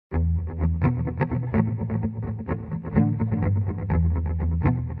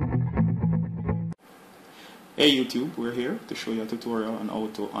Hey YouTube, we're here to show you a tutorial on how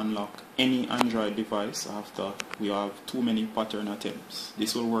to unlock any Android device after we have too many pattern attempts.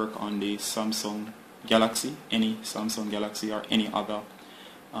 This will work on the Samsung Galaxy, any Samsung Galaxy or any other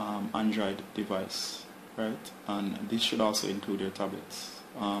Android device, right? And this should also include your tablets.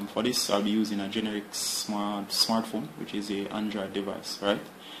 For this I'll be using a generic smartphone, which is a Android device, right?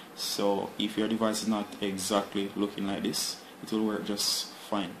 So if your device is not exactly looking like this, it will work just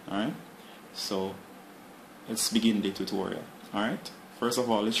fine, alright? So let's begin the tutorial. Alright, first of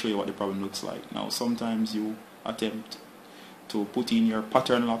all, let's show you what the problem looks like. Now sometimes you attempt to put in your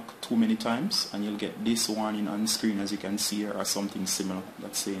pattern lock too many times and you'll get this warning on screen, as you can see here, or something similar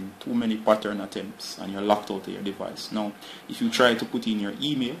that's saying too many pattern attempts and you're locked out of your device. Now if you try to put in your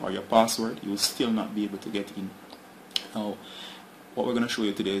email or your password, you will still not be able to get in. Now what we're going to show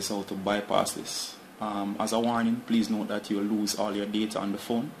you today is how to bypass this. As a warning, please note that you will lose all your data on the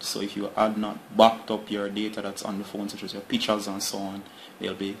phone. So if you had not backed up your data that's on the phone, such as your pictures and so on,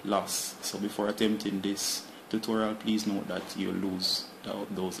 they'll be lost. So before attempting this tutorial, please note that you'll lose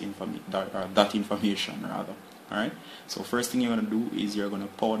that information rather. Alright, so first thing you're going to do is you're going to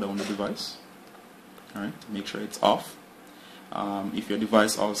power down the device. Alright, make sure it's off. If your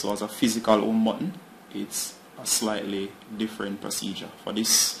device also has a physical home button, it's a slightly different procedure. For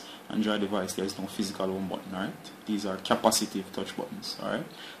this Android device, there is no physical home button, alright? These are capacitive touch buttons, alright?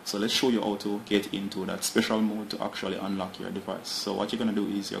 So let's show you how to get into that special mode to actually unlock your device. So what you're going to do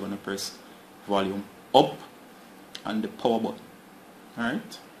is you're going to press volume up and the power button,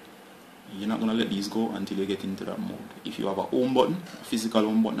 alright? You're not going to let these go until you get into that mode. If you have a home button, a physical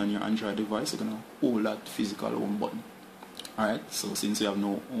home button on your Android device, you're going to hold that physical home button, alright? So since you have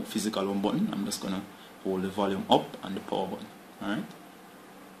no physical home button, I'm just going to hold the volume up and the power button, alright?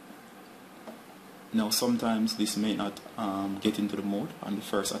 Now sometimes this may not get into the mode on the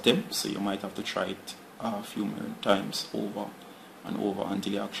first attempt, so you might have to try it a few more times over and over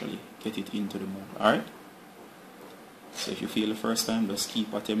until you actually get it into the mode, alright? So if you fail the first time, just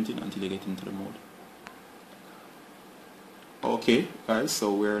keep attempting until you get into the mode. Okay guys,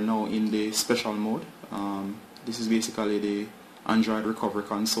 so we're now in the special mode. This is basically the Android recovery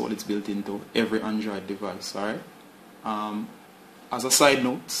console. It's built into every Android device, alright? As a side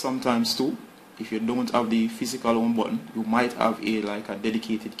note, sometimes too, if you don't have the physical home button, you might have a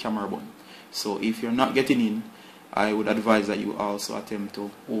dedicated camera button. So if you're not getting in, I would advise that you also attempt to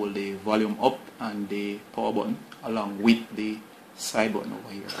hold the volume up and the power button along with the side button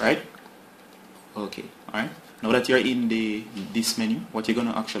over here, right? Okay, alright. Now that you're in this menu, what you're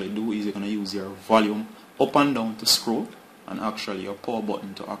gonna actually do is you're gonna use your volume up and down to scroll, and actually your power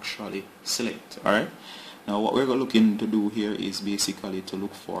button to actually select, alright? Now what we're looking to do here is basically to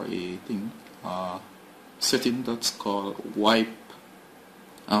look for a thing, setting that's called wipe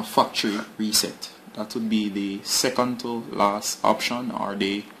factory reset. That would be the second to last option, or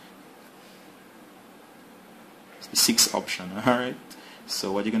the sixth option, alright?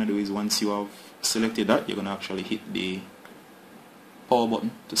 So what you're going to do is once you have selected that, you're going to actually hit the power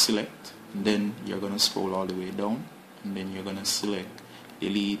button to select, and then you're going to scroll all the way down, and then you're going to select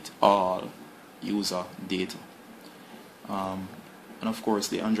delete all user data. And of course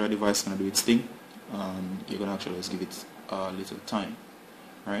the Android device is going to do its thing. You're going to actually just give it a little time,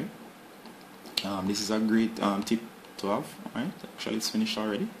 right? This is a great tip to have, right? Actually it's finished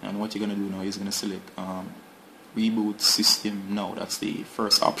already, and what you're going to do now is going to select reboot system now. That's the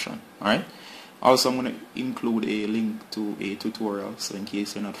first option, alright? Also I'm going to include a link to a tutorial, so in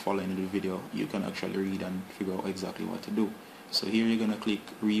case you're not following the video, you can actually read and figure out exactly what to do. So here you're going to click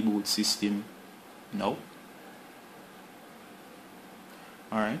reboot system now.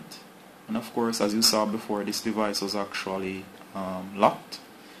 Alright, and of course, as you saw before, this device was actually locked.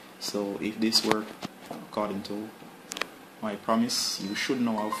 So if this worked according to my promise, you should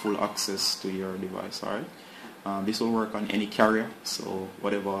now have full access to your device, alright? This will work on any carrier, so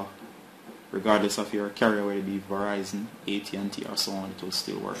whatever, regardless of your carrier, whether it be Verizon, AT&T or so on, it will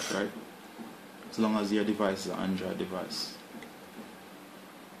still work, right? As long as your device is an Android device.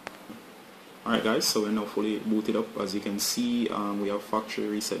 Alright guys, so we're now fully booted up. As you can see, we have factory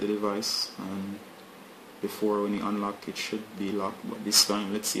reset the device, and before when you unlock it should be locked, but this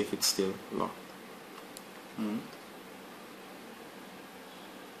time let's see if it's still locked.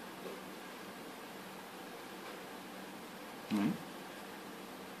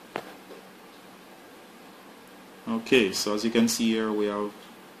 Okay, so as you can see here,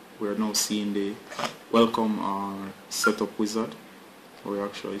 we're now seeing the welcome setup wizard. We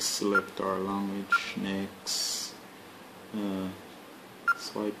actually select our language, next,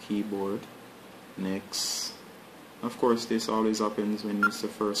 swipe keyboard, next. Of course this always happens when it's the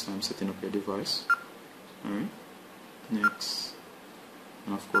first time setting up your device. Alright, next,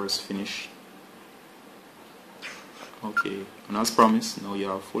 and of course finish. Okay, and as promised, now you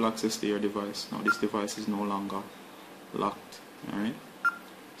have full access to your device. Now this device is no longer locked. Alright,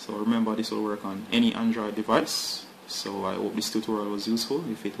 so remember, this will work on any Android device. So I hope this tutorial was useful.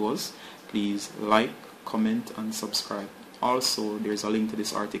 If it was, please like, comment and subscribe. Also, there's a link to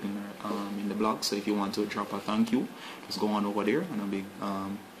this article in the blog, so if you want to drop a thank you, just go on over there and I'll be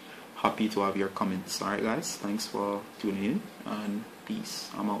happy to have your comments. Alright guys, thanks for tuning in and peace.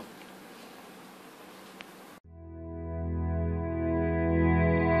 I'm out.